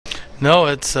No,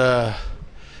 it's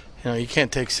you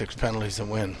can't take 6 penalties and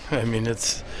win. I mean,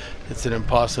 it's an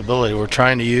impossibility. We're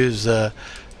trying to use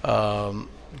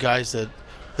guys that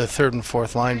the third and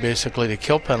fourth line basically to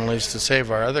kill penalties to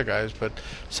save our other guys, but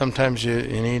sometimes you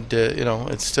need to,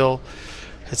 it's still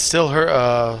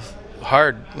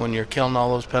hard when you're killing all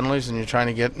those penalties and you're trying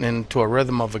to get into a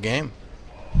rhythm of a game.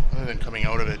 Other than coming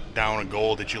out of it down a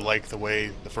goal, did you like the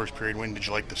way the first period went? Did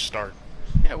you like the start?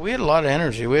 Yeah, we had a lot of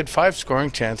energy. We had 5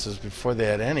 scoring chances before they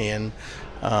had any, and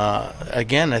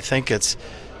again, I think it's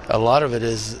a lot of it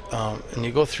is, and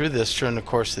you go through this during the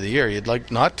course of the year. You'd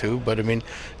like not to, but I mean,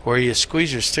 where you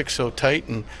squeeze your stick so tight,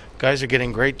 and guys are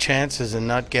getting great chances and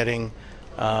not getting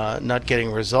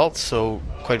results. So,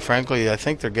 quite frankly, I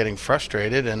think they're getting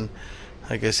frustrated. And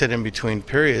like I said, in between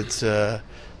periods, I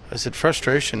said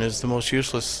frustration is the most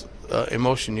useless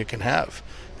emotion you can have.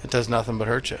 It does nothing but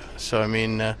hurt you. So, I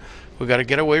mean, we got to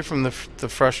get away from the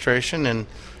frustration and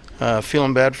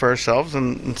feeling bad for ourselves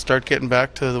and start getting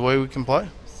back to the way we can play.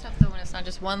 Though, when it's not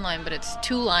just one line, but it's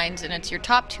 2 lines, and it's your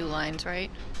top 2 lines,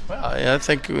 right? Well, yeah, I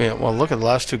think. Well, look at the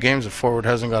last 2 games. The forward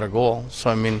hasn't got a goal,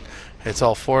 so I mean, it's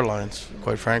all 4 lines,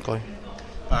 quite frankly.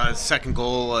 Second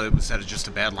goal, was that just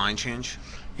a bad line change?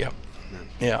 Yeah.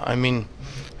 I mean,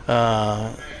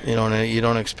 and you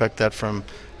don't expect that from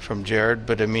Jared,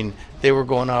 but I mean, they were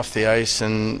going off the ice,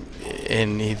 and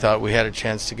he thought we had a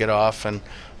chance to get off, and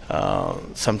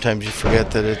sometimes you forget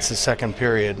that it's the second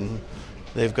period, and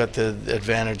they've got the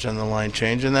advantage on the line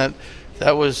change, and that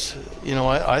was,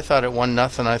 I thought at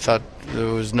 1-0, I thought there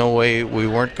was no way we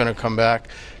weren't going to come back.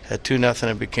 At 2-0,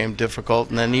 it became difficult,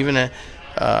 and then even at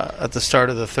the start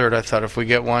of the third, I thought if we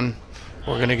get 1,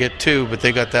 we're going to get 2, but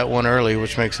they got that 1 early,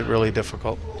 which makes it really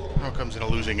difficult. How comes in a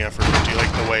losing effort? Do you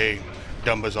like the way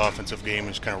Dumba's offensive game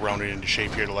is kind of rounded into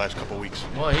shape here the last couple of weeks?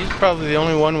 Well, he's probably the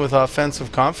only one with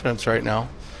offensive confidence right now,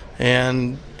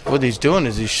 and what he's doing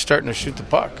is he's starting to shoot the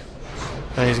puck.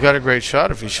 And he's got a great shot.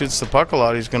 If he shoots the puck a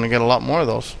lot, he's going to get a lot more of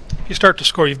those. You start to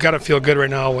score, you've got to feel good right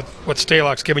now with what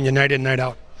Stalock's giving you night in, night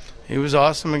out. He was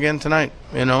awesome again tonight.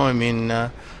 I mean,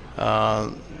 the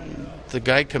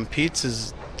guy competes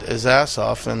his ass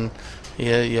off, and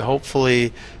you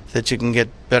hopefully that you can get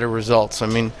better results. I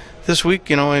mean, this week,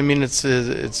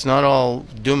 it's not all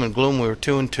doom and gloom. We were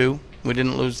 2-2. We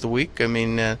didn't lose the week. I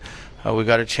mean, we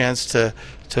got a chance to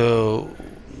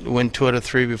win 2 out of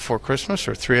 3 before Christmas,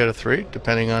 or 3 out of 3,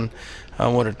 depending on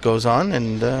what it goes on,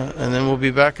 and then we'll be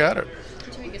back at it.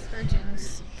 Did you make it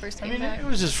Spurgeon's first game back? It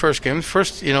was his first game.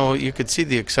 First, you could see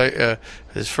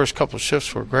his first couple of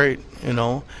shifts were great,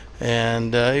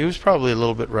 and he was probably a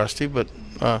little bit rusty, but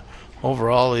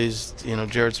overall,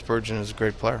 Jared Spurgeon is a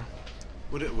great player.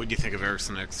 What do you think of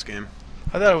Ericsson's game?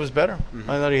 I thought it was better.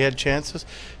 I thought he had chances.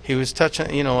 He was touching,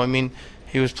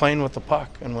 he was playing with the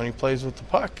puck, and when he plays with the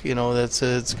puck,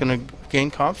 it's going to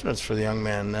gain confidence for the young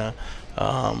man.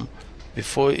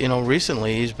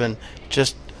 Recently he's been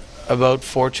just about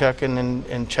forechecking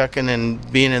and checking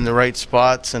and being in the right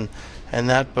spots and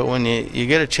that. But when you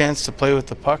get a chance to play with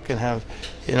the puck and have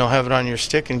it on your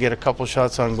stick and get a couple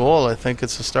shots on goal, I think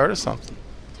it's the start of something.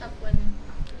 Tough when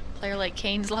a player like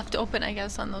Kane's left open, I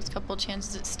guess, on those couple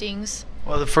chances. It stings.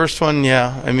 Well, the first one,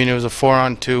 yeah. I mean, it was a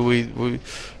 4-on-2.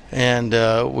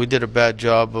 We did a bad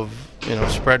job of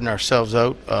spreading ourselves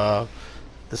out.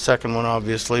 The second one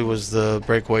obviously was the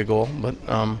breakaway goal, but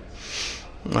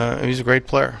he's a great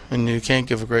player, and you can't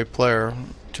give a great player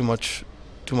too much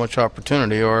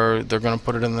opportunity, or they're going to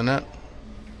put it in the net.